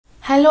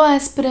Hello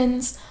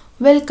aspirants,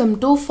 welcome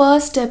to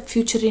First Step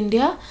Future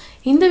India.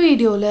 In the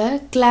video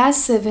class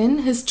 7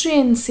 history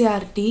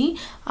NCERT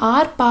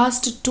R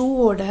past 2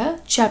 oda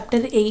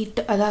chapter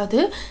 8 அதாவது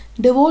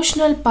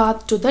devotional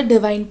path to the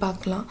divine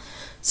பார்க்கலாம்.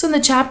 So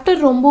இந்த chapter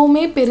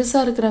ரொம்பவுமே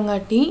பெருசா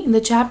இருக்குறங்காட்டி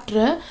இந்த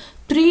chapter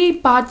 3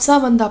 parts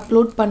வந்து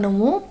upload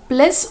பண்ணுவோம்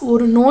plus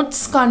ஒரு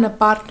நோட்ஸ்கான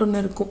part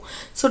ஒன்னு இருக்கும்.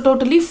 So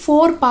totally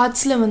 4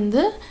 partsல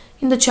வந்து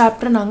இந்த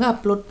chapter நாங்க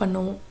அப்லோட்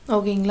பண்ணுவோம்.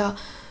 ஓகேங்களா?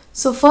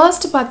 So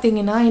first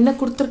பாத்தீங்கன்னா என்ன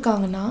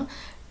கொடுத்திருக்காங்கன்னா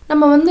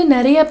நம்ம வந்து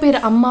நிறைய பேர்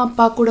அம்மா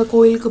அப்பா கூட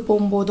கோயிலுக்கு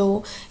போயும்போதோ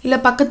இல்ல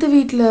பக்கத்து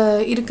வீட்ல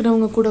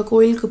இருக்குறவங்க கூட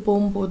கோயிலுக்கு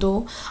போயும்போதோ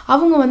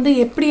அவங்க வந்து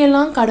எப்படி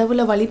எல்லாம்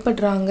கடவுளை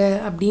வழிபடுறாங்க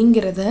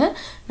அப்படிங்கறத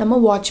நம்ம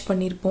வாட்ச்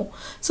பண்ணிருப்போம்.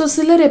 சோ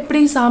சிலர்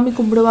எப்படி சாமி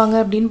கும்பிடுவாங்க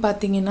அப்படினு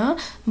பாத்தீங்கன்னா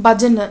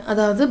பஜனை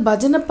அதாவது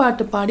பஜனை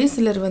பாட்டு பாடி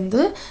சிலர் வந்து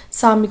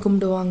சாமி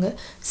கும்பிடுவாங்க.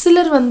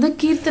 சிலர் வந்து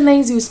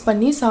கீர்த்தனைஸ் யூஸ்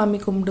பண்ணி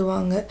சாமி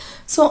கும்பிடுவாங்க.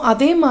 சோ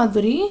அதே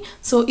மாதிரி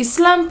சோ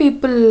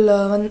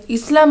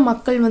இஸ்லாம்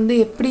மக்கள் வந்து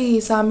எப்படி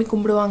சாமி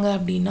கும்பிடுவாங்க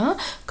அப்படினா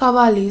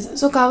Kavalis.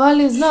 So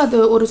Kavalis na அது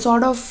ஒரு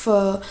sort of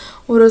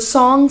ஒரு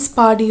songs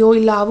பாடியோ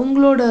இல்ல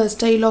அவங்களோட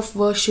style of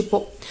worship.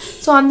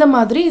 So அந்த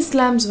மாதிரி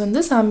இஸ்லாம்ஸ் வந்து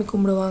சாமி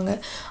கும்பிடுவாங்க.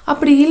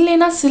 அப்படி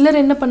இல்லைனா சிலர்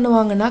என்ன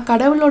பண்ணுவாங்கன்னா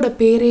கடவுளோட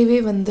பேரையே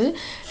வந்து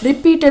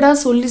ரிப்பீட்டடா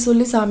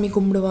சொல்லி சாமி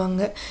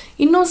கும்பிடுவாங்க.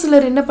 இன்னும்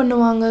சிலர் என்ன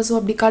பண்ணுவாங்க சோ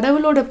அப்படி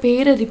கடவுளோட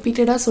பேரை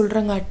ரிப்பீட்டடா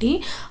சொல்றங்காட்டி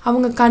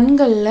அவங்க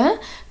கண்கள்ல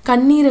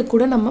கண்ணீரை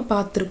கூட நம்ம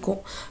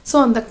பார்த்திருக்கோம். சோ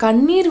அந்த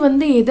கண்ணீர்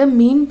வந்து எதை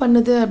மீன்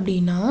பண்ணுது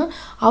அப்படினா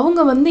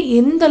அவங்க வந்து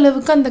எந்த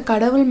அளவுக்கு அந்த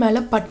கடவுள்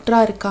மேல பற்றா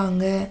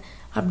இருக்காங்க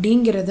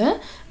அப்படிங்கறத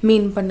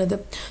மீன் பண்ணுது.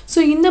 சோ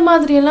இந்த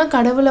மாதிரி எல்லாம்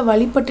கடவுளை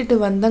வழிபட்டுட்டு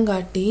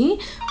வந்தங்காட்டி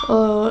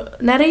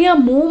நிறைய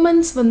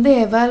மூமெண்ட்ஸ் வந்து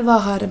எவால்வ்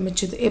ஆக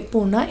ஆரம்பிச்சது.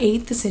 எப்போனா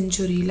 8th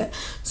செஞ்சுரியில.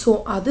 சோ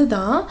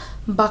அதுதான்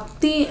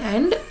பக்தி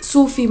அண்ட்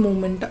சூஃபி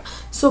மூமெண்ட்.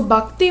 சோ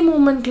பக்தி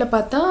மூமெண்ட்ல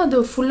பார்த்தா அது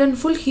ஃபுல் அண்ட்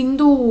ஃபுல்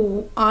ஹிந்து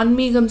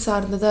ஆன்மீகம்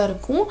சார்ந்ததா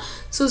இருக்கும்.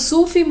 சோ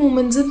சூஃபி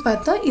மூமெண்ட்ஸ்னு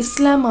பார்த்தா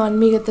இஸ்லாம்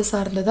ஆன்மீகத்தை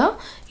சார்ந்ததா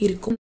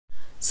இருக்கும்.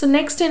 சோ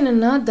நெக்ஸ்ட்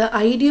என்னன்னா the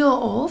idea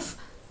of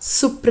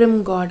supreme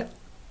god.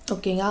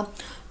 ஓகேங்களா?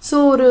 சோ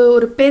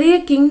ஒரு பெரிய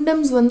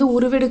கிங்டம்ஸ் வந்து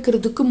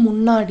உருவெடுக்கிறதுக்கு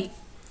முன்னாடி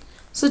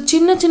சோ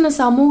சின்ன சின்ன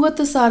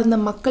சமூகத்தை சார்ந்த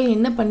மக்கள்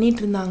என்ன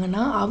பண்ணிட்டு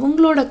இருந்தாங்கன்னா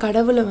அவங்களோட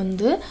கடவுளை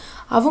வந்து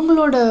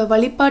அவங்களோட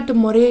வழிபாட்டு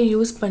முறையை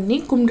யூஸ் பண்ணி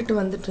கும்பிட்டுட்டு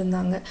வந்துட்டு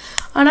இருந்தாங்க.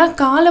 ஆனா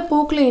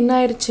காலப்போக்குல என்ன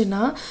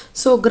ஆயிருச்சுனா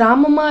சோ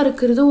கிராமமா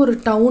இருக்குது ஒரு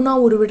டவுனா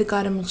உருவெடுக்க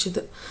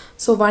ஆரம்பிச்சது.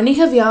 சோ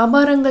வணிக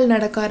வியாபாரங்கள்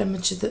நடக்க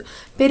ஆரம்பிச்சது.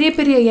 பெரிய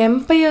பெரிய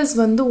எம்பையர்ஸ்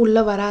வந்து உள்ள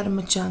வர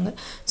ஆரம்பிச்சாங்க.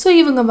 சோ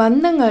இவங்க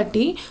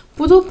வந்தங்காட்டி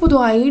புது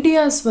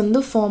ஐடியாஸ்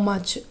வந்து ஃபார்ம்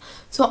ஆச்சு.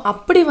 சோ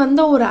அப்படி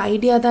வந்த ஒரு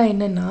ஐடியா தான்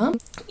என்னன்னா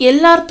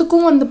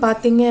எல்லாத்துக்கும் வந்து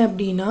பாத்தீங்க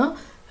அப்படினா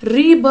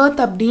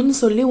ரீபர்த் அப்படினு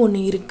சொல்லி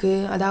ஒன்னு இருக்கு.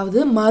 அதாவது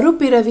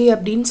மறுபிறவி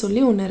அப்படினு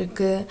சொல்லி ஒன்னு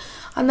இருக்கு.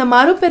 அந்த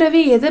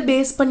மறுபிறவி எதை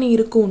பேஸ் பண்ணி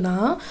இருக்கும்னா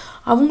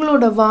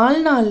அவங்களோட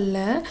வாழ்நாள்ல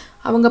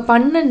அவங்க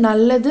பண்ண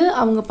நல்லது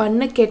அவங்க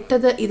பண்ண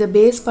கெட்டதை இத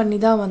பேஸ் பண்ணி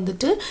தான்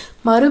வந்துட்டு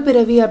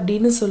மறுபிறவி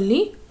அப்படினு சொல்லி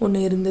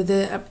ஒன்னு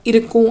இருந்தது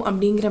இருக்கும்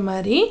அப்படிங்கற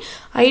மாதிரி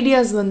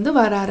ஐடியாஸ் வந்து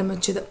வர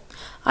ஆரம்பிச்சது.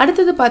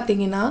 அடுத்து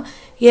பாத்தீங்கன்னா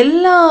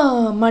எல்லா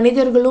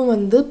மனிதர்களும்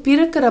வந்து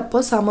பிறக்கறப்போ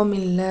சமம்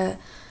இல்ல.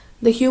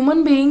 The human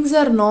beings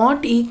are not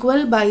equal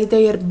by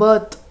their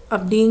birth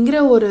அப்படிங்கற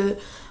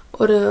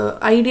ஒரு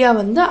ஐடியா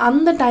வந்து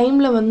அந்த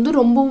டைம்ல வந்து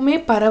ரொம்பவுமே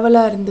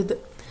பரவலா இருந்தது.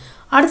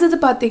 அடுத்து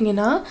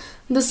பாத்தீங்கன்னா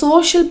இந்த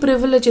social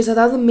privileges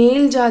அதாவது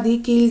மேல் ஜாதி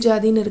கீழ்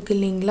ஜாதின்னு இருக்கு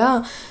இல்லீங்களா?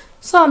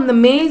 சோ அந்த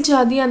மேல்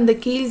ஜாதி அந்த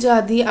கீழ்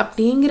ஜாதி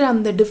அப்படிங்கற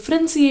அந்த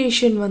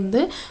டிஃபரன்சியேஷன்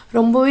வந்து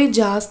ரொம்பவே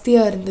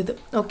ஜாஸ்தியா இருந்தது.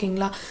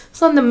 ஓகேங்களா?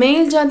 சோ அந்த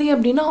மேல் ஜாதி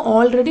அப்படினா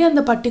ஆல்ரெடி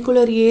அந்த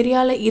பர்టిక్యులர்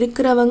ஏரியால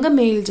இருக்குறவங்க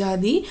மேல்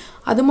ஜாதி.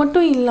 அது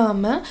மட்டும்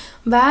இல்லாம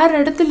வேற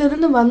இடத்துல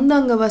இருந்து வந்து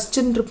அங்க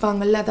வசிச்சிட்டு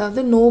இருப்பாங்கல்ல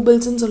அதாவது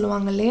நோபல்ஸ்னு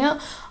சொல்லுவாங்க இல்லையா?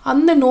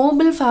 அந்த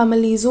நோபல்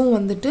ஃபேமிலிஸும்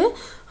வந்துட்டு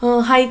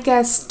ஹை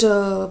காஸ்ட்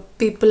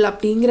பீப்பிள்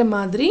அப்படிங்கற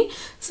மாதிரி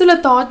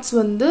சில தாட்ஸ்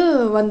வந்து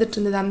வந்துட்டு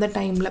இருந்தது அந்த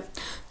டைம்ல.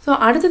 சோ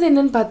அடுத்து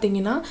என்னன்னு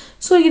பாத்தீங்கன்னா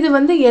சோ இது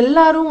வந்து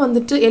எல்லாரும்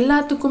வந்துட்டு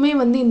எல்லாத்துக்குமே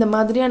வந்து இந்த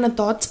மாதிரியான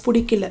தாட்ஸ்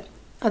பிடிக்கல.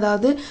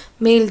 அதாவது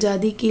மேல்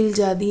ஜாதி கீழ்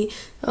ஜாதி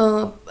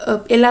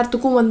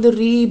எல்லாத்துக்கும் வந்து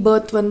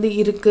ரீபர்த் வந்து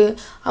இருக்கு.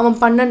 அவன்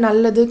பண்ண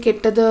நல்லது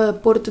கெட்டதை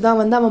பொறுத்து தான்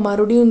வந்து அவன்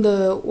மறுபடியும் இந்த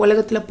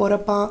உலகத்துல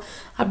பிறப்பான்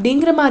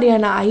அப்படிங்கற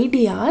மாதிரியான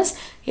ஐடியாஸ்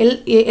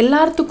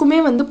எல்லாத்துக்குமே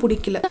வந்து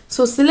பிடிக்கல.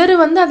 சோ சிலர்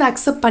வந்து அதை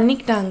அக்செப்ட்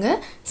பண்ணிக்கிட்டாங்க.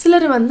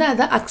 சிலர் வந்து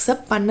அதை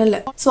அக்செப்ட்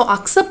பண்ணல. சோ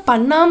அக்செப்ட்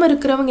பண்ணாம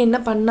இருக்கிறவங்க என்ன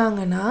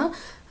பண்ணாங்கன்னா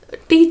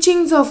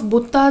teachings of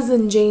Buddhas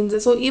and Jains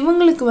so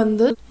இவங்களுக்கு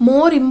வந்து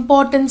more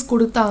importance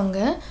கொடுத்தாங்க.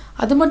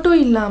 அது மட்டும்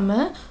இல்லாம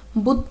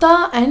புத்தா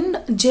அண்ட்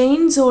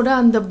ஜெயின்ஸோட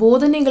அந்த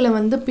போதனைகளை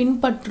வந்து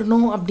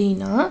பின்பற்றணும்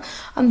அப்படினா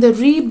அந்த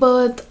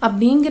ரீபர்த்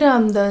அப்படிங்கற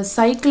அந்த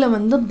சைக்கிளை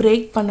வந்து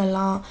பிரேக்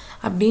பண்ணலாம்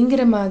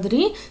அப்படிங்கற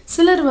மாதிரி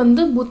சிலர்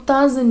வந்து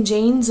புத்தாஸ் அண்ட்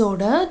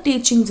ஜெயின்ஸோட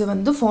டீச்சிங்ஸ்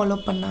வந்து ஃபாலோ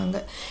பண்ணாங்க.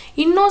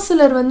 இன்னும்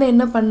சிலர் வந்து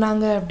என்ன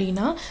பண்ணாங்க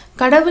அப்படினா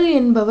கடவுள்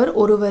என்பவர்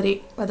ஒருவரே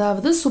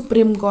அதாவது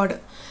சுப்ரீம் காட்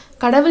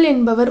கடவுள்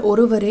என்பவர்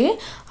ஒருவரே,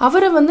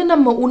 அவரை வந்து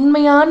நம்ம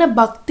உண்மையான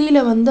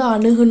பக்தியில் வந்து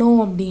அணுகணும்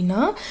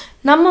அப்படின்னா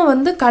நம்ம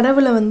வந்து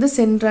கடவுளை வந்து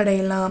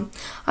சென்றடையலாம்.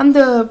 அந்த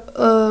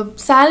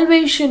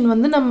சால்வேஷன்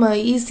வந்து நம்ம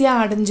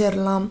ஈஸியாக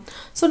அடைஞ்சிடலாம்.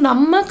 ஸோ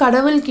நம்ம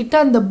கடவுள்கிட்ட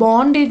அந்த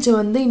பாண்டேஜை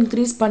வந்து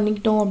இன்க்ரீஸ்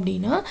பண்ணிக்கிட்டோம்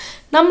அப்படின்னா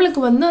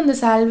நம்மளுக்கு வந்து அந்த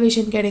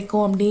சால்வேஷன்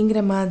கிடைக்கும்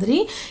அப்படிங்கிற மாதிரி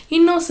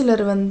இன்னும்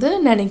சிலர் வந்து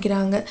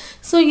நினைக்கிறாங்க.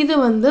 ஸோ இது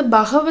வந்து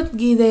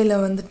பகவத்கீதையில்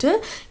வந்துட்டு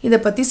இதை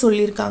பற்றி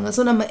சொல்லியிருக்காங்க.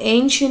 ஸோ நம்ம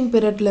ஏன்ஷியன்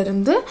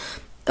பீரியட்லேருந்து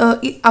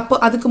அப்போ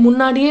அதுக்கு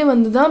முன்னாடியே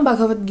வந்து தான்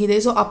பகவத்கீதை.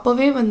 ஸோ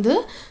அப்போவே வந்து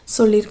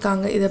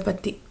சொல்லியிருக்காங்க இதை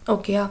பற்றி.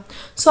 ஓகேயா?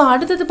 ஸோ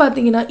அடுத்தது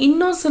பார்த்தீங்கன்னா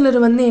இன்னும் சிலர்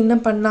வந்து என்ன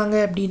பண்ணாங்க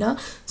அப்படின்னா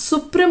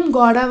சுப்ரீம்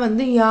காடாக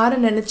வந்து யாரை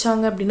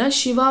நினச்சாங்க அப்படின்னா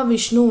சிவா,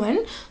 விஷ்ணு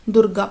அண்ட்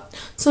துர்கா.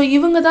 ஸோ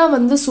இவங்க தான்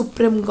வந்து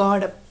சுப்ரீம்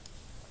காட்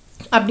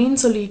அப்படின்னு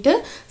சொல்லிட்டு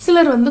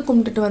சிலர் வந்து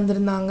கும்பிட்டுட்டு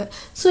வந்திருந்தாங்க.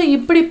 ஸோ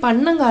இப்படி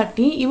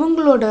பண்ணங்காட்டி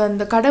இவங்களோட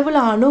அந்த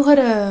கடவுளை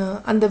அணுகிற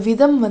அந்த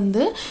விதம்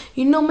வந்து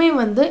இன்னுமே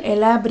வந்து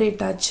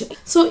எலாபரேட் ஆச்சு.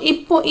 ஸோ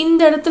இப்போ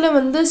இந்த இடத்துல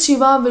வந்து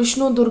சிவா,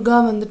 விஷ்ணு, துர்கா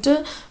வந்துட்டு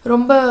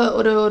ரொம்ப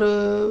ஒரு ஒரு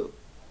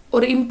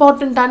ஒரு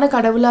இம்பார்ட்டண்ட்டான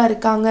கடவுளாக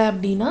இருக்காங்க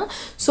அப்படின்னா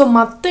ஸோ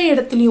மற்ற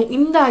இடத்துலையும்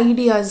இந்த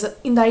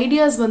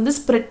ஐடியாஸ் வந்து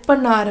ஸ்ப்ரெட்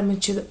பண்ண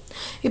ஆரம்பிச்சுது.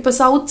 இப்போ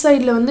சவுத்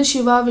சைடில் வந்து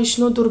சிவா,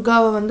 விஷ்ணு,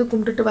 துர்காவை வந்து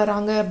கும்பிட்டுட்டு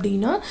வராங்க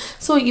அப்படின்னா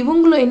ஸோ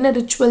இவங்களும் என்ன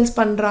ரிச்சுவல்ஸ்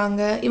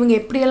பண்ணுறாங்க, இவங்க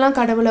எப்படியெல்லாம்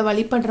கடவுளை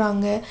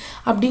வழிபடுறாங்க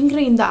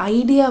அப்படிங்கிற இந்த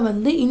ஐடியா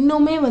வந்து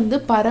இன்னுமே வந்து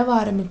பரவ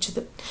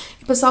ஆரம்பிச்சுது.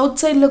 இப்போ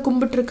சவுத் சைடில்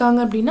கும்பிட்டுருக்காங்க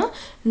அப்படின்னா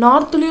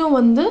நார்த்லேயும்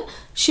வந்து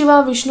சிவா,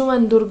 விஷ்ணு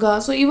அண்ட் துர்கா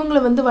ஸோ இவங்களை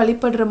வந்து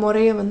வழிபடுற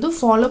முறையை வந்து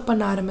ஃபாலோ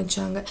பண்ண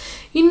ஆரம்பித்தாங்க.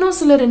 இன்னும்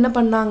சிலர் என்ன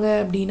பண்ணாங்க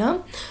அப்படின்னா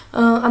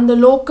அந்த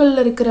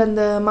லோக்கலில் இருக்கிற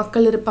அந்த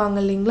மக்கள் இருப்பாங்க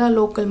இல்லைங்களா,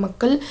 லோக்கல்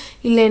மக்கள்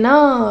இல்லைன்னா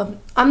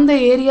அந்த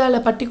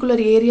ஏரியாவில்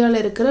பர்டிகுலர் ஏரியாவில்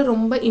இருக்கிற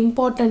ரொம்ப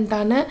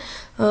இம்பார்ட்டண்ட்டான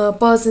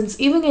பர்சன்ஸ்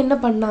இவங்க என்ன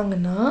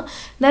பண்ணாங்கன்னா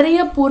நிறைய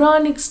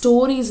புராணிக்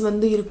ஸ்டோரிஸ்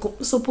வந்து இருக்கும்.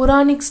 ஸோ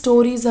புராணிக்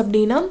ஸ்டோரிஸ்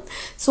அப்படின்னா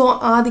ஸோ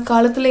ஆதி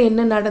காலத்தில்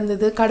என்ன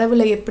நடந்தது,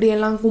 கடவுளை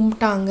எப்படியெல்லாம்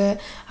கும்பிட்டாங்க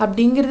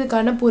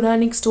அப்படிங்கிறதுக்கான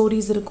புராணிக்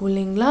ஸ்டோரிஸ் இருக்கும்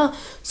இல்லைங்களா.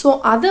 ஸோ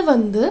அதை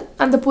வந்து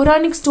அந்த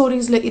புராணிக்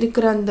ஸ்டோரிஸில்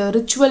இருக்கிற அந்த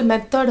ரிச்சுவல்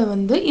மெத்தடை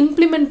வந்து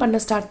இம்ப்ளிமெண்ட் பண்ண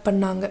ஸ்டார்ட்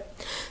பண்ணாங்க.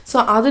 ஸோ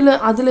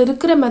அதில்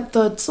இருக்கிற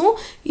மெத்தட்ஸும்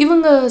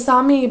இவங்க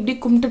சாமியை எப்படி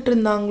கும்பிட்டுட்டு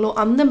இருந்தாங்களோ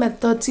அந்த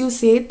மெத்தட்ஸையும்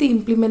சேர்த்து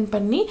இம்ப்ளிமெண்ட்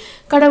பண்ணி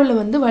கடவுளை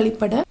வந்து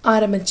வழிபட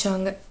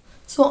ஆரம்பித்தாங்க.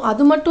 ஸோ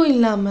அது மட்டும்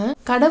இல்லாமல்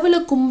கடவுளை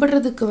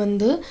கும்பிடுறதுக்கு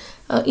வந்து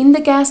இந்த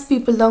கேஸ்ட்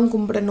பீப்புள் தான்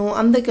கும்பிடணும்,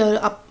 அந்த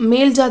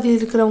மேல் ஜாதியில்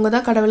இருக்கிறவங்க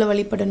தான் கடவுளை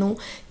வழிபடணும்,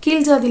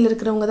 கீழ் ஜாதியில்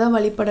இருக்கிறவங்க தான்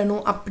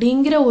வழிபடணும்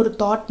அப்படிங்கிற ஒரு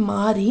தாட்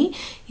மாறி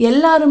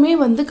எல்லாருமே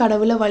வந்து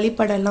கடவுளை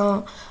வழிபடலாம்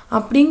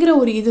அப்படிங்கிற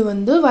ஒரு இது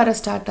வந்து வர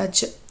ஸ்டார்ட்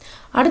ஆச்சு.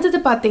 அடுத்தது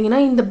பார்த்தீங்கன்னா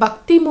இந்த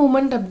பக்தி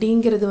மூமெண்ட்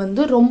அப்படிங்கிறது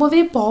வந்து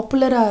ரொம்பவே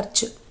பாப்புலராக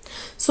ஆச்சு.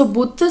 ஸோ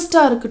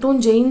புத்திஸ்டாக இருக்கட்டும்,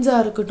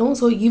 ஜெயின்ஸாக இருக்கட்டும்,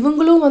 ஸோ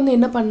இவங்களும் வந்து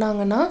என்ன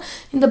பண்ணாங்கன்னா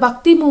இந்த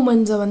பக்தி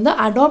மூமெண்ட்ஸை வந்து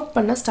அடாப்ட்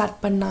பண்ண ஸ்டார்ட்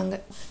பண்ணாங்க.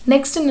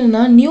 நெக்ஸ்ட்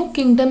என்னென்னா நியூ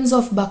கிங்டம்ஸ்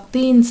ஆஃப்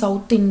பக்தி இன்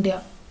சவுத் இந்தியா,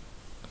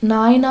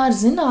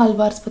 நாயனார்ஸ் இன்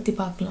ஆழ்வார்ஸ் பற்றி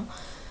பார்க்கலாம்.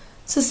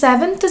 ஸோ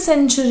 7th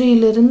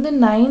செஞ்சுரியிலிருந்து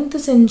 9th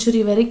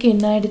செஞ்சுரி வரைக்கும்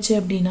என்ன ஆயிடுச்சு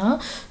அப்படின்னா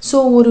ஸோ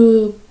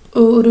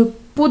ஒரு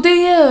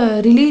புதிய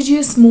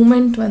ரிலீஜியஸ்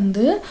மூமெண்ட்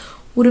வந்து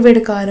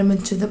உருவெடுக்க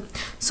ஆரம்பிச்சது.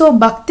 ஸோ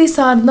பக்தி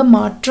சார்ந்த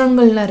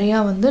மாற்றங்கள் நிறையா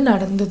வந்து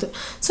நடந்தது.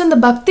 ஸோ இந்த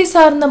பக்தி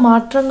சார்ந்த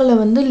மாற்றங்களை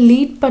வந்து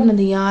லீட்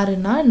பண்ணது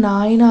யாருன்னா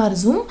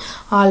நாயனார்ஸும்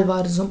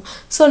ஆழ்வார்ஸும்.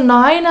 ஸோ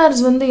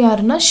நாயனார்ஸ் வந்து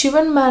யாருன்னா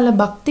சிவன் மேலே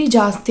பக்தி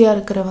ஜாஸ்தியாக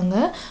இருக்கிறவங்க,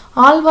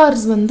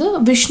 ஆழ்வார்ஸ் வந்து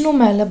விஷ்ணு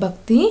மேலே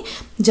பக்தி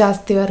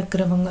ஜாஸ்தியாக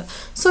இருக்கிறவங்க.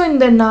 ஸோ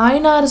இந்த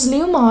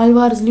நாயனார்ஸ்லேயும்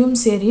ஆழ்வார்ஸ்லேயும்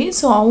சரி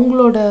ஸோ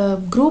அவங்களோட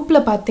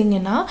குரூப்பில்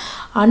பார்த்திங்கன்னா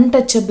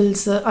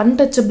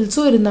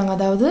அன்டச்சபிள்ஸும் இருந்தாங்க.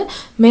 அதாவது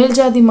மேல்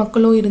ஜாதி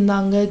மக்களும்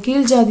இருந்தாங்க,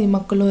 கீழ் ஜாதி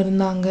மக்களும்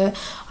இருந்தாங்க.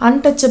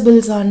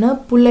 அன்டச்சபிள்ஸான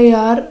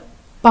புள்ளையார்,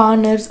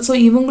 பானர்ஸ் ஸோ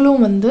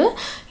இவங்களும் வந்து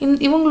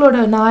இவங்களோட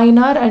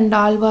நாயனார் அண்ட்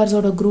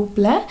ஆழ்வார்ஸோட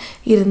குரூப்பில்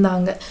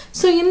இருந்தாங்க.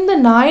 ஸோ இந்த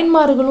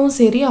நாயன்மார்களும்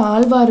சரி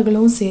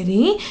ஆழ்வார்களும்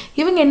சரி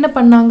இவங்க என்ன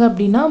பண்ணாங்க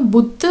அப்படின்னா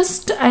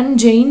புத்திஸ்ட் அண்ட்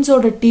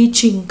ஜெயின்ஸோட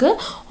டீச்சிங்க்கு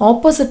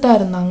ஆப்போசிட்டாக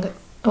இருந்தாங்க.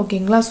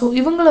 ஓகேங்களா? ஸோ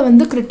இவங்களை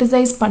வந்து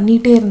கிரிட்டிசைஸ்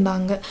பண்ணிகிட்டே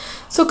இருந்தாங்க.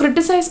 ஸோ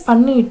கிரிட்டிசைஸ்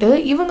பண்ணிவிட்டு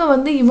இவங்க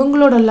வந்து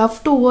இவங்களோட லவ்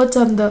டுவர்ட்ஸ்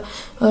அந்த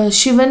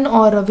சிவன்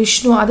ஆர்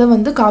விஷ்ணு அதை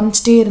வந்து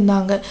காமிச்சிட்டே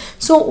இருந்தாங்க.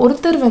 ஸோ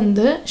ஒருத்தர்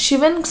வந்து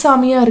சிவன்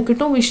சாமியாக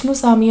இருக்கட்டும், விஷ்ணு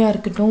சாமியாக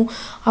இருக்கட்டும்,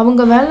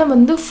 அவங்க வேலை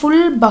வந்து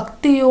ஃபுல்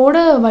பக்தியோட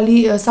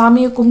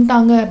சாமியை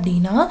கும்பிட்டாங்க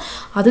அப்படின்னா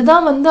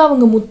அதுதான் வந்து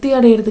அவங்க முக்தி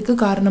அடைகிறதுக்கு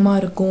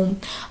காரணமாக இருக்கும்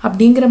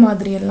அப்படிங்கிற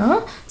மாதிரியெல்லாம்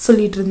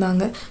சொல்லிட்டு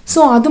இருந்தாங்க.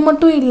 ஸோ அது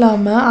மட்டும்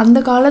இல்லாமல் அந்த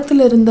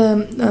காலத்தில் இருந்த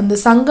அந்த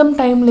சங்கம்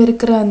டைமில்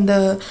இருக்கிற அந்த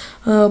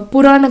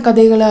புராண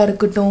கதைகளாக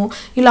இருக்கட்டும்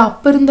இல்லை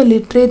அப்போ இருந்த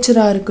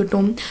லிட்ரேச்சராக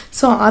இருக்கட்டும்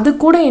ஸோ அது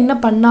கூட என்ன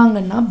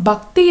பண்ணாங்கன்னா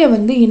பக்தியை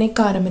வந்து இணைக்க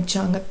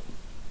ஆரம்பித்தாங்க.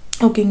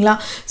 ஓகேங்களா?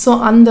 ஸோ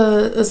அந்த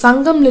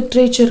சங்கம்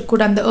லிட்ரேச்சர்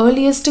கூட அந்த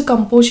ஏர்லியஸ்ட்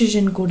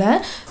கம்போசிஷன் கூட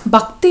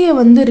பக்தியை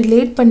வந்து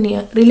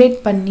ரிலேட்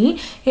பண்ணி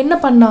என்ன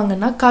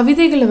பண்ணாங்கன்னா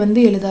கவிதைகளை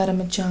வந்து எழுத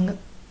ஆரம்பித்தாங்க.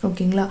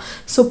 ஓகேங்களா?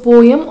 ஸோ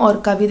போயம் ஆர்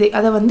கவிதை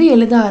அதை வந்து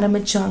எழுத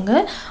ஆரம்பித்தாங்க.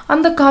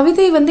 அந்த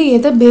கவிதை வந்து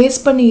எதை பேஸ்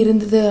பண்ணி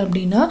இருந்தது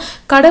அப்படின்னா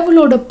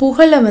கடவுளோட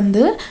புகழை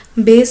வந்து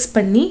பேஸ்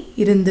பண்ணி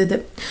இருந்தது.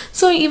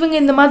 ஸோ இவங்க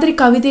இந்த மாதிரி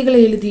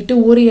கவிதைகளை எழுதிட்டு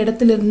ஒரு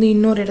இடத்துலேருந்து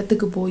இன்னொரு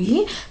இடத்துக்கு போய்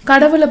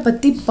கடவுளை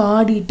பற்றி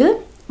பாடிட்டு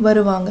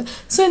வருவாங்க.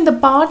 ஸோ இந்த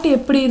பாட்டு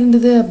எப்படி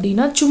இருந்தது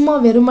அப்படின்னா சும்மா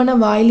வெறுமன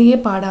வாயிலேயே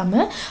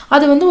பாடாமல்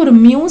அது வந்து ஒரு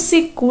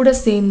மியூசிக் கூட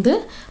சேர்ந்து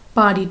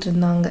பாடிட்டு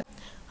இருந்தாங்க.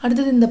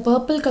 அடுத்தது இந்த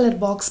பர்பிள் கலர்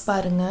பாக்ஸ்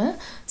பாருங்கள்.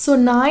 ஸோ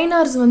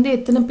நாயனார்ஸ் வந்து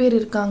எத்தனை பேர்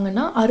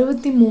இருக்காங்கன்னா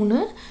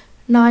 63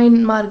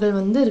 நாயன்மார்கள்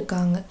வந்து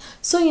இருக்காங்க.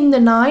 ஸோ இந்த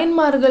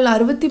நாயன்மார்கள்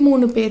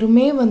 63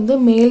 பேருமே வந்து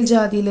மேல்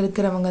ஜாதியில்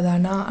இருக்கிறவங்க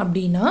தானா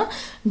அப்படின்னா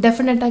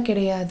டெஃபினட்டாக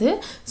கிடையாது.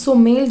 ஸோ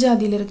மேல்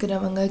ஜாதியில்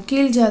இருக்கிறவங்க,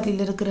 கீழ்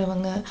ஜாதியில்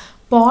இருக்கிறவங்க,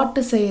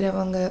 பாட்டு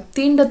செய்கிறவங்க,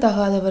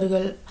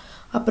 தீண்டத்தகாதவர்கள்,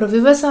 அப்புறம்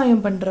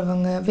விவசாயம்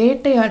பண்ணுறவங்க,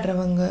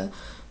 வேட்டையாடுறவங்க,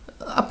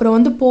 அப்புறம்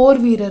வந்து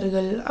போர்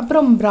வீரர்கள்,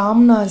 அப்புறம்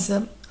பிராமணாஸ்,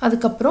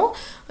 அதுக்கப்புறம்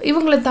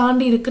இவங்களை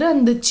தாண்டி இருக்கிற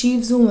அந்த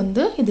சீஃப்ஸும்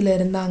வந்து இதில்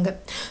இருந்தாங்க.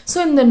 ஸோ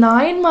இந்த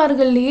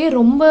நாயன்மார்கள்லேயே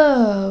ரொம்ப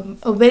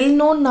வெல்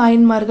நோன்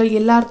நாயன்மார்கள்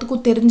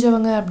எல்லாத்துக்கும்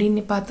தெரிஞ்சவங்க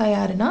அப்படின்னு பார்த்தா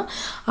யாருன்னா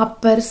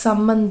அப்பர்,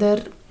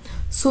 சம்பந்தர்,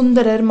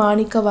 சுந்தரர்,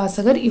 மாணிக்க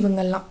வாசகர்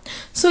இவங்கெல்லாம்.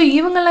 ஸோ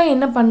இவங்கெல்லாம்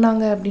என்ன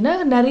பண்ணாங்க அப்படின்னா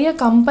நிறைய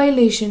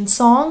கம்பைலேஷன்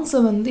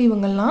சாங்ஸை வந்து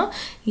இவங்கெல்லாம்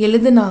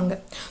எழுதுனாங்க.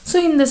 ஸோ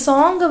இந்த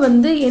சாங்கை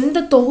வந்து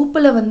எந்த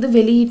தொகுப்பில் வந்து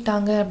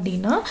வெளியிட்டாங்க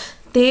அப்படின்னா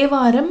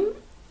தேவாரம்,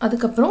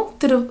 அதுக்கப்புறம்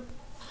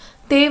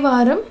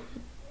தேவாரம்,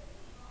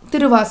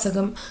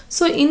 திருவாசகம்.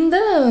 ஸோ இந்த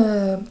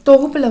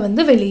தொகுப்பில்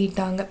வந்து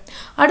வெளியிட்டாங்க.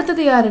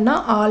 அடுத்தது யாருன்னா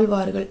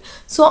ஆழ்வார்கள்.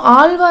 ஸோ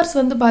ஆழ்வார்ஸ்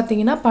வந்து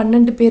பார்த்திங்கன்னா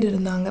 12 பேர்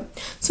இருந்தாங்க.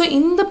 ஸோ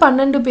இந்த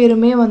 12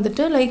 பேருமே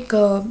வந்துட்டு லைக்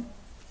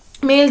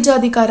மேல்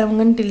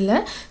ஜாதிக்காரவங்கன்ட்டு இல்லை.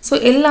 ஸோ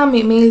எல்லாமே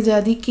மேல்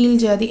ஜாதி,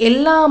 கீழ் ஜாதி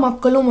எல்லா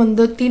மக்களும்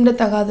வந்து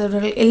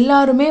தீண்டத்தகாதவர்கள்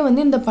எல்லாருமே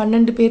வந்து இந்த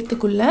 12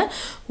 பேர்த்துக்குள்ளே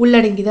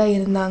உள்ளடங்கி தான்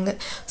இருந்தாங்க.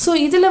 ஸோ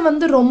இதில்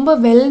வந்து ரொம்ப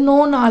வெல்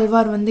நோன்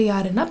ஆழ்வார் வந்து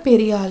யாருன்னா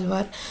பெரிய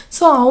ஆழ்வார்.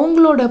 ஸோ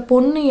அவங்களோட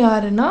பொண்ணு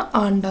யாருன்னா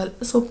ஆண்டாள்.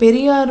 ஸோ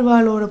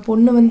பெரியாழ்வாரோட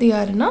பொண்ணு வந்து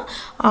யாருன்னா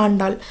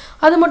ஆண்டாள்.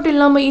 அது மட்டும்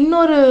இல்லாமல்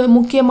இன்னொரு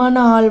முக்கியமான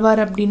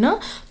ஆழ்வார் அப்படின்னா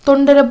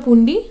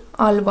தொண்டரப்பூண்டி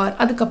ஆழ்வார்,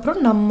 அதுக்கப்புறம்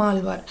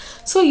நம்மாழ்வார்.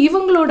 ஸோ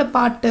இவங்களோட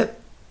பாட்டு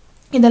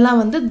இதெல்லாம்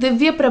வந்து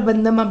திவ்ய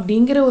பிரபந்தம்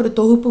அப்படிங்கிற ஒரு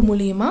தொகுப்பு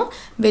மூலியமாக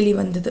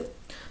வெளிவந்தது.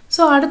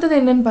 ஸோ அடுத்தது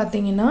என்னன்னு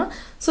பார்த்தீங்கன்னா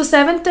ஸோ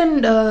 7th and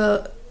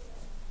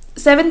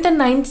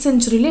 9th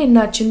செஞ்சுரியில்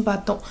என்னாச்சுன்னு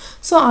பார்த்தோம்.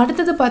 ஸோ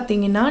அடுத்தது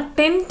பார்த்தீங்கன்னா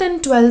 10th and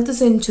 12th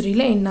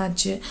செஞ்சுரியில்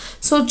என்னாச்சு.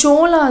 ஸோ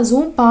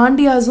சோலாஸும்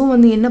பாண்டியாஸும்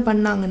வந்து என்ன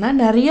பண்ணாங்கன்னா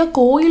நிறைய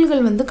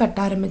கோயில்கள் வந்து கட்ட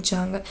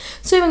ஆரம்பித்தாங்க.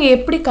 ஸோ இவங்க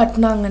எப்படி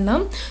கட்டினாங்கன்னா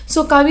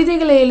ஸோ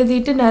கவிதைகளை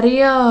எழுதிட்டு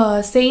நிறையா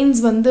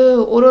செயின்ஸ் வந்து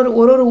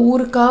ஒரு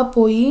ஊருக்காக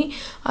போய்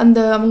அந்த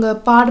அவங்க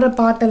பாடுற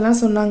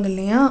பாட்டெல்லாம் சொன்னாங்க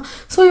இல்லையா.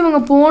 ஸோ இவங்க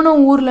போன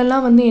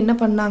ஊர்லலாம் வந்து என்ன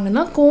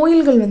பண்ணாங்கன்னா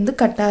கோயில்கள் வந்து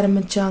கட்ட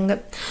ஆரம்பித்தாங்க.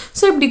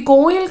 ஸோ இப்படி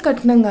கோயில்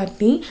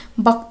கட்டினங்காட்டி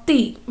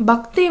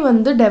பக்தி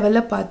வந்து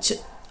டெவலப் ஆச்சு.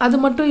 அது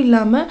மட்டும்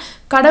இல்லாமல்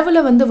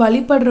கடவுளை வந்து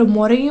வழிபடுற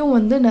முறையும்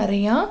வந்து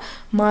நிறையா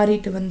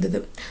மாறிட்டு வந்தது.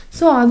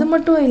 ஸோ அது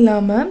மட்டும்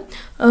இல்லாமல்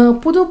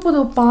புது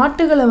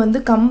பாட்டுகளை வந்து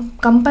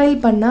கம்பைல்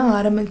பண்ண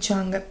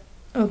ஆரம்பித்தாங்க.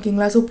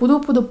 ஓகேங்களா. ஸோ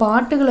புது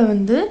பாட்டுகளை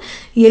வந்து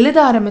எழுத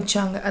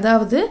ஆரம்பித்தாங்க.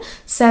 அதாவது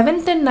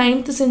 7th and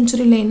 9th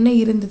செஞ்சுரியில் என்ன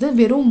இருந்தது,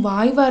 வெறும்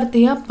வாய்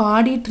வார்த்தையாக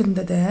பாடிட்டு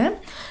இருந்ததை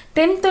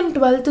 10th and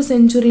 12th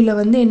செஞ்சுரியில்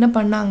வந்து என்ன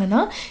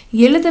பண்ணாங்கன்னா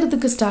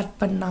எழுதுறதுக்கு ஸ்டார்ட்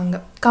பண்ணாங்க,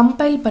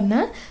 கம்பைல் பண்ண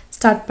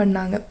ஸ்டார்ட்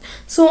பண்ணாங்க.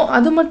 ஸோ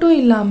அது மட்டும்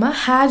இல்லாமல்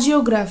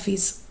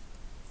ஹேஜியோகிராஃபிஸ்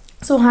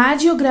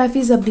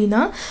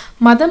அப்படின்னா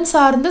மதம்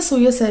சார்ந்த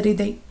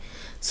சுயசரிதை.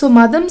 ஸோ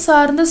மதம்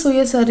சார்ந்த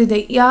சுயசரிதை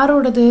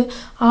யாரோடது,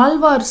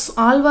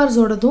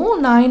 ஆழ்வார்ஸோடதும்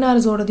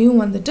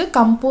நாயனார்ஸோடதையும் வந்துட்டு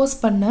கம்போஸ்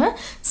பண்ண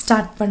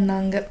ஸ்டார்ட்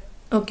பண்ணாங்க.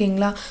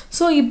 ஓகேங்களா.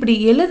 ஸோ இப்படி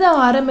எழுத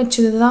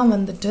ஆரம்பிச்சது தான்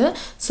வந்துட்டு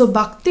ஸோ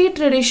பக்தி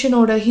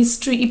ட்ரெடிஷனோட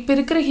ஹிஸ்ட்ரி. இப்போ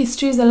இருக்கிற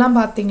ஹிஸ்ட்ரிஸ் எல்லாம்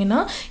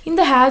பார்த்தீங்கன்னா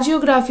இந்த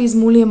ஹேஜியோகிராஃபிஸ்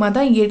மூலியமாக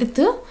தான்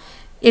எடுத்து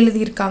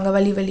எழுதியிருக்காங்க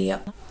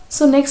வழியாக.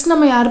 ஸோ நெக்ஸ்ட்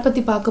நம்ம யாரை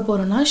பற்றி பார்க்க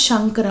போகிறோன்னா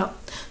சங்கரா.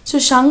 ஸோ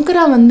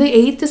சங்கரா வந்து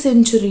 8th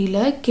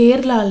செஞ்சுரியில்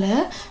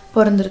கேரளாவில்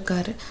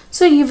பிறந்திருக்காரு.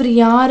 ஸோ இவர்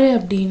யார்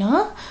அப்படின்னா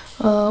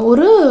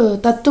ஒரு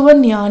தத்துவ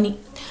ஞானி.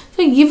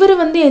 ஸோ இவர்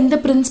வந்து எந்த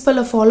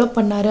பிரின்சிபலை ஃபாலோ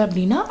பண்ணார்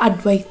அப்படின்னா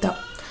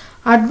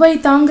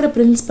அட்வைத்தாங்கிற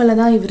பிரின்சிபலை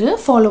தான் இவர்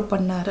ஃபாலோ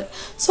பண்ணார்.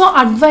 ஸோ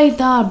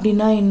அட்வைத்தா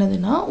அப்படின்னா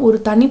என்னதுன்னா ஒரு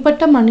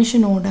தனிப்பட்ட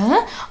மனுஷனோட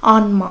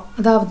ஆன்மா,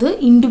 அதாவது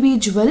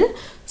இண்டிவிஜுவல்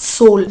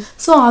சோல்.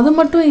 ஸோ அது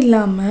மட்டும்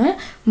இல்லாமல்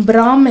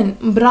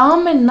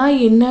பிராமன்னா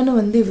என்னன்னு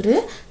வந்து இவர்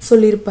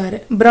சொல்லியிருப்பார்.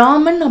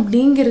 பிராமன்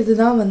அப்படிங்கிறது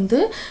தான் வந்து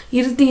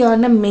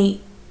இறுதியான மெய்,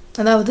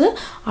 அதாவது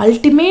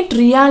அல்டிமேட்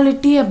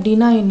ரியாலிட்டி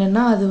அப்படின்னா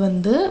என்னென்னா அது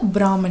வந்து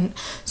பிராமன்.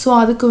 ஸோ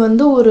அதுக்கு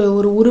வந்து ஒரு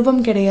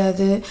உருவம்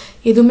கிடையாது,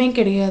 எதுவுமே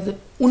கிடையாது.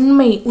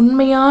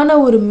 உண்மையான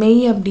ஒரு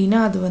மெய் அப்படின்னா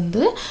அது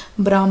வந்து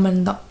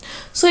பிராமன் தான்.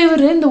 ஸோ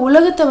இவர் இந்த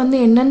உலகத்தை வந்து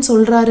என்னன்னு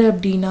சொல்கிறாரு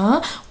அப்படின்னா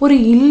ஒரு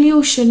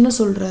இல்யூஷன்னு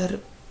சொல்கிறாரு,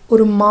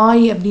 ஒரு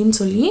மாய் அப்படின்னு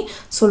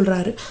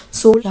சொல்கிறாரு.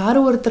 ஸோ யார்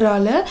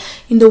ஒருத்தரால்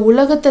இந்த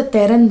உலகத்தை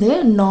திறந்து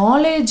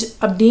நாலேஜ்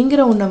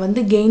அப்படிங்கிற ஒன்றை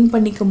வந்து கெயின்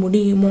பண்ணிக்க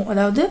முடியுமோ,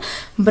 அதாவது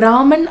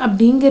பிராமன்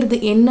அப்படிங்கிறது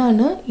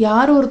என்னன்னு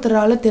யார்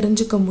ஒருத்தரால்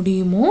தெரிஞ்சுக்க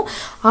முடியுமோ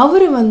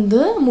அவர்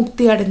வந்து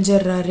முக்தி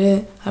அடைஞ்சிடுறாரு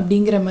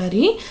அப்படிங்கிற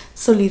மாதிரி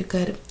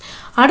சொல்லியிருக்காரு.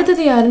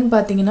 அடுத்தது யாருன்னு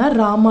பார்த்தீங்கன்னா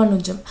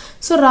ராமானுஜம்.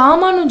 ஸோ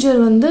ராமானுஜர்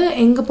வந்து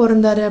எங்கே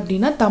பிறந்தாரு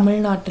அப்படின்னா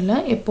தமிழ்நாட்டில்.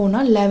 எப்போனா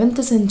 11th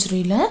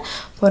centuryல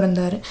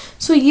பிறந்தாரு.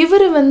 ஸோ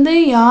இவர் வந்து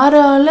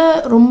யாரால்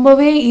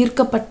ரொம்பவே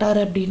ஈர்க்கப்பட்டார்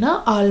அப்படின்னா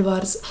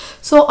ஆழ்வார்ஸ்.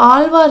 ஸோ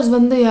ஆழ்வார்ஸ்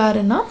வந்து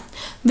யாருன்னா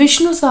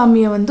விஷ்ணு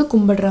சாமியை வந்து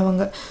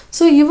கும்பிடுறவங்க.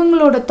 ஸோ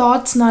இவங்களோட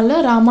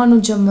தாட்ஸ்னால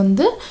ராமானுஜம்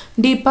வந்து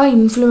டீப்பாக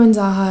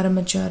இன்ஃப்ளூயன்ஸ் ஆக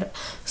ஆரம்பித்தார்.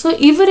 ஸோ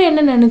இவர்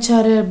என்ன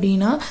நினச்சாரு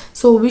அப்படின்னா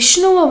ஸோ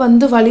விஷ்ணுவை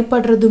வந்து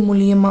வழிபடுறது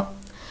மூலியமாக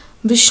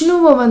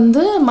விஷ்ணுவை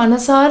வந்து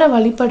மனசார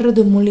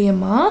வழிபடுறது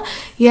மூலியமாக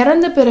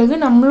இறந்த பிறகு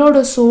நம்மளோட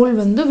சோல்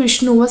வந்து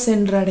விஷ்ணுவை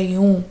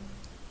சென்றடையும்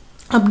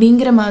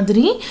அப்படிங்கிற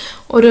மாதிரி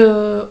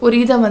ஒரு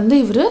இதை வந்து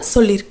இவர்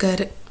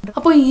சொல்லியிருக்காரு.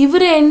 அப்போ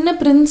இவர் என்ன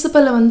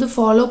பிரின்சிபலை வந்து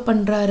ஃபாலோ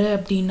பண்ணுறாரு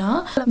அப்படின்னா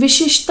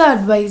விசிஷ்ட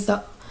அட்வைஸா.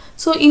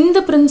 ஸோ இந்த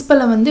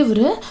பிரின்சிபலை வந்து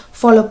இவர்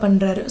ஃபாலோ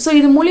பண்ணுறாரு. ஸோ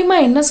இது மூலிமா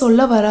என்ன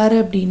சொல்ல வராரு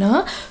அப்படின்னா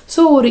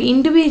ஸோ ஒரு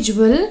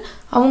இண்டிவிஜுவல்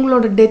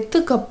அவங்களோட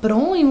டெத்துக்கு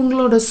அப்புறம்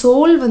இவங்களோட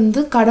சோல் வந்து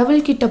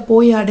கடவுள்கிட்ட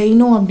போய்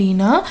அடையணும்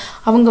அப்படின்னா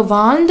அவங்க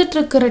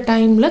வாழ்ந்துட்டுருக்கிற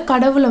டைமில்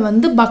கடவுளை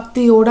வந்து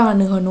பக்தியோடு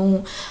அணுகணும்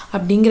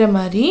அப்படிங்கிற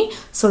மாதிரி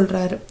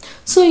சொல்கிறாரு.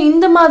 ஸோ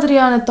இந்த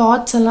மாதிரியான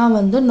தாட்ஸ் எல்லாம்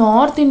வந்து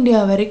நார்த்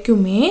இந்தியா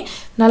வரைக்குமே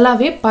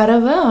நல்லாவே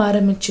பரவ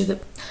ஆரம்பிச்சுது.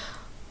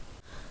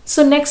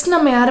 ஸோ நெக்ஸ்ட்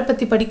நம்ம யாரை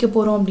பற்றி படிக்க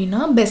போகிறோம்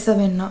அப்படின்னா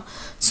பெசவென்னா.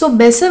 ஸோ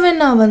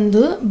பெசவென்னா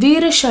வந்து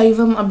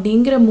வீரசைவம்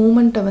அப்படிங்கிற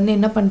மூமெண்ட்டை வந்து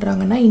என்ன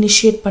பண்ணுறாங்கன்னா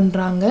இனிஷியேட்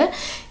பண்ணுறாங்க.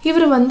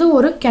 இவர் வந்து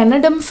ஒரு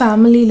கனடம்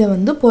ஃபேமிலியில்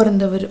வந்து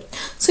பிறந்தவர்.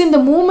 ஸோ இந்த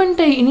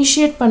மூமெண்ட்டை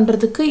இனிஷியேட்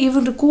பண்ணுறதுக்கு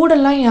இவர்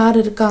கூடலாம் யார்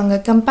இருக்காங்க,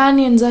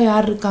 கம்பேனியன்ஸாக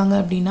யார் இருக்காங்க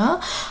அப்படின்னா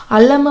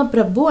அல்லம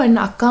பிரபு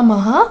அண்ட் அக்கா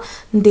மகா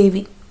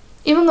தேவி.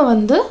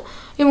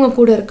 இவங்க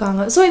கூட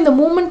இருக்காங்க. ஸோ இந்த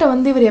மூமெண்ட்டை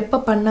வந்து இவர் எப்போ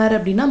பண்ணார்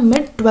அப்படின்னா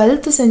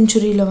mid-12th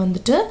centuryல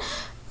வந்துட்டு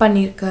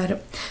பண்ணியிருக்காரு.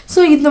 ஸோ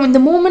இந்த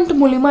மூமெண்ட்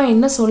மூலிமா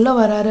என்ன சொல்ல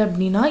வராரு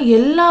அப்படின்னா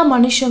எல்லா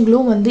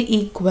மனுஷங்களும் வந்து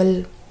ஈக்குவல்,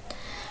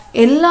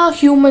 எல்லா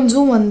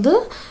ஹியூமன்ஸும் வந்து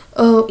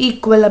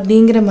ஈக்குவல்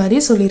அப்படிங்கிற மாதிரி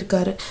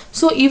சொல்லியிருக்காரு.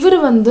 ஸோ இவர்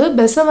வந்து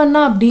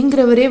பெசவண்ணா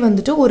அப்படிங்கிறவரே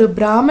வந்துட்டு ஒரு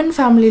பிராமன்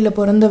ஃபேமிலியில்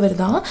பிறந்தவர்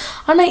தான்.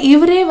 ஆனால்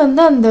இவரே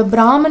வந்து அந்த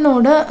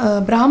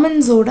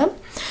பிராமன்ஸோட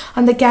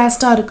அந்த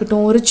கேஸ்டாக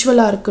இருக்கட்டும்,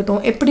 ரிச்சுவலாக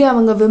இருக்கட்டும், எப்படி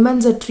அவங்க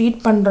விமென்ஸை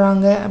ட்ரீட்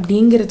பண்ணுறாங்க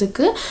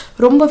அப்படிங்கிறதுக்கு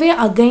ரொம்பவே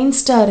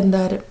அகைன்ஸ்டாக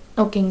இருந்தார்.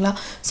 ஓகேங்களா.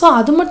 ஸோ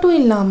அது மட்டும்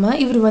இல்லாமல்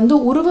இவர் வந்து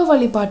உருவ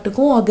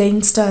வழிபாட்டுக்கும்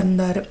அகைன்ஸ்டாக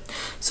இருந்தார்.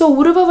 ஸோ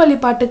உருவ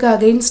வழிபாட்டுக்கு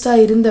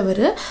அகைன்ஸ்டாக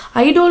இருந்தவர்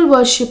ஐடோல்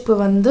வர்ஷிப்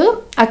வந்து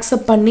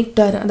அக்செப்ட்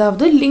பண்ணிக்கிட்டார்.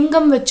 அதாவது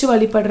லிங்கம் வச்சு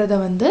வழிபடுறத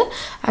வந்து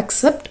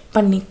அக்செப்ட்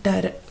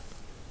பண்ணிக்கிட்டாரு.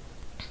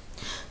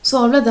 ஸோ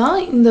அவ்வளோதான்,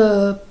 இந்த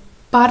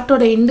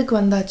பார்ட்டோட எண்டுக்கு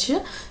வந்தாச்சு.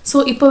 ஸோ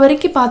இப்போ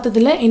வரைக்கும்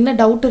பார்த்ததில் என்ன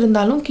டவுட்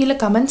இருந்தாலும் கீழே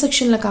கமெண்ட்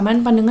செக்ஷனில்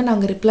கமெண்ட் பண்ணுங்கள்,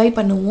 நாங்கள் ரிப்ளை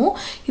பண்ணுவோம்.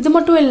 இது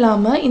மட்டும்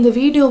இல்லாமல் இந்த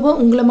வீடியோவை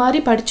உங்களை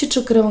மாதிரி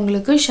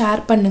படிச்சுட்ருக்கிறவங்களுக்கு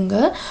ஷேர்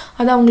பண்ணுங்கள்,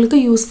 அது அவங்களுக்கு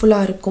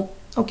யூஸ்ஃபுல்லாக இருக்கும்.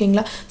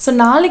 ஓகேங்களா. ஸோ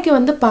நாளைக்கு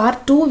வந்து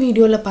பார்ட் 2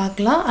 வீடியோவில்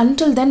பார்க்கலாம்.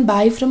 Until then,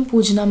 bye from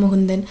Poojana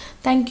Mugundan.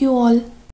 Thank you all.